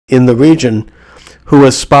in the region who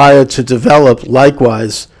aspire to develop,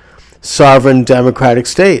 likewise, sovereign democratic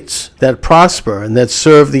states that prosper and that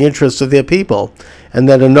serve the interests of their people and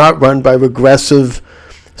that are not run by regressive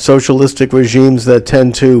socialistic regimes that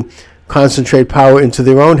tend to concentrate power into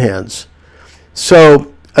their own hands.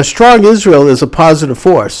 So a strong Israel is a positive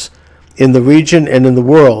force in the region and in the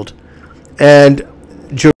world. And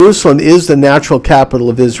Jerusalem is the natural capital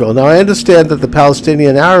of Israel. Now, I understand that the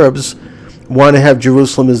Palestinian Arabs want to have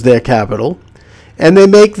Jerusalem as their capital, and they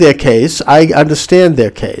make their case. I understand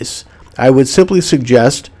their case. I would simply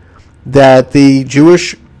suggest that the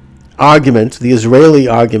Jewish argument, the Israeli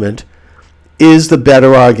argument, is the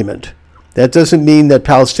better argument. That doesn't mean that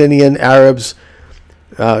Palestinian Arabs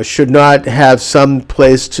should not have some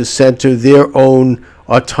place to center their own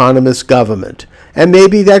autonomous government. And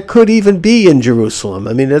maybe that could even be in Jerusalem.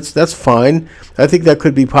 I mean, that's fine. I think that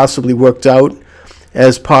could be possibly worked out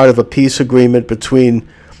as part of a peace agreement between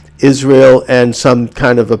Israel and some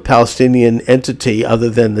kind of a Palestinian entity other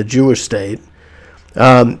than the Jewish state.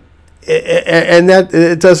 And that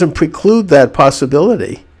it doesn't preclude that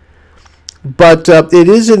possibility. But it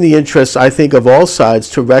is in the interest, I think, of all sides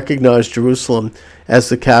to recognize Jerusalem as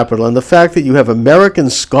the capital. And the fact that you have American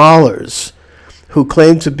scholars who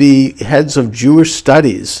claim to be heads of Jewish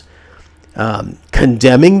studies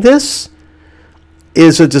condemning this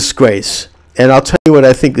is a disgrace. And I'll tell you what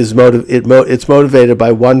I think is it's motivated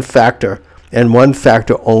by one factor and one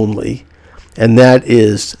factor only, and that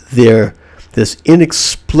is this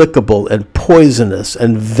inexplicable and poisonous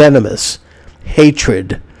and venomous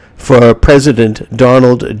hatred for President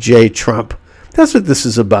Donald J. Trump. That's what this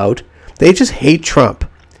is about. They just hate Trump.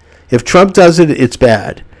 If Trump does it, it's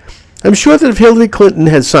bad. I'm sure that if Hillary Clinton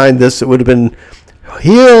had signed this, it would have been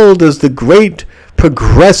hailed as the great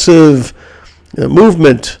progressive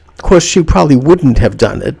movement. Of course, she probably wouldn't have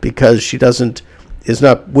done it because she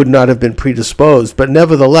would not have been predisposed. But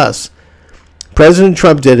nevertheless, President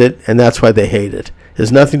Trump did it, and that's why they hate it. It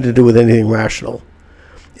has nothing to do with anything rational,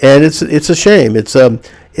 and it's a shame.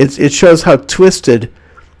 It shows how twisted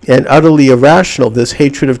and utterly irrational this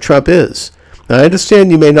hatred of Trump is. Now, I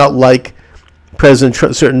understand you may not like President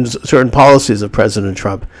Trump, certain policies of President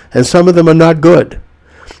Trump, and some of them are not good.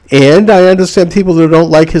 And I understand people who don't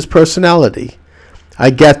like his personality. I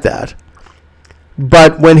get that.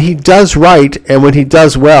 But when he does right and when he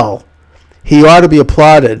does well, he ought to be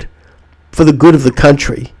applauded for the good of the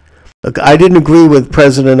country. Look, I didn't agree with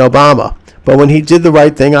President Obama, but when he did the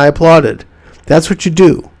right thing, I applauded. That's what you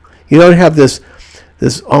do. You don't have this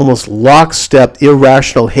almost lockstep,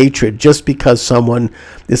 irrational hatred just because someone,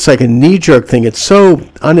 it's like a knee-jerk thing. It's so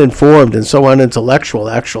uninformed and so unintellectual,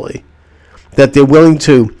 actually, that they're willing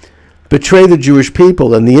to betray the Jewish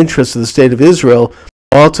people and the interests of the state of Israel,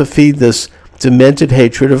 all to feed this demented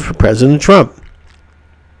hatred of President Trump.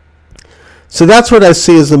 So that's what I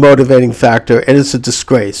see as the motivating factor, and it's a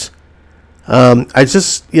disgrace.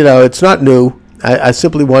 It's not new. I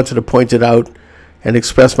simply wanted to point it out and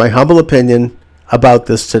express my humble opinion about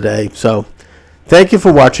this today. So thank you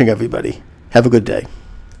for watching, everybody. Have a good day.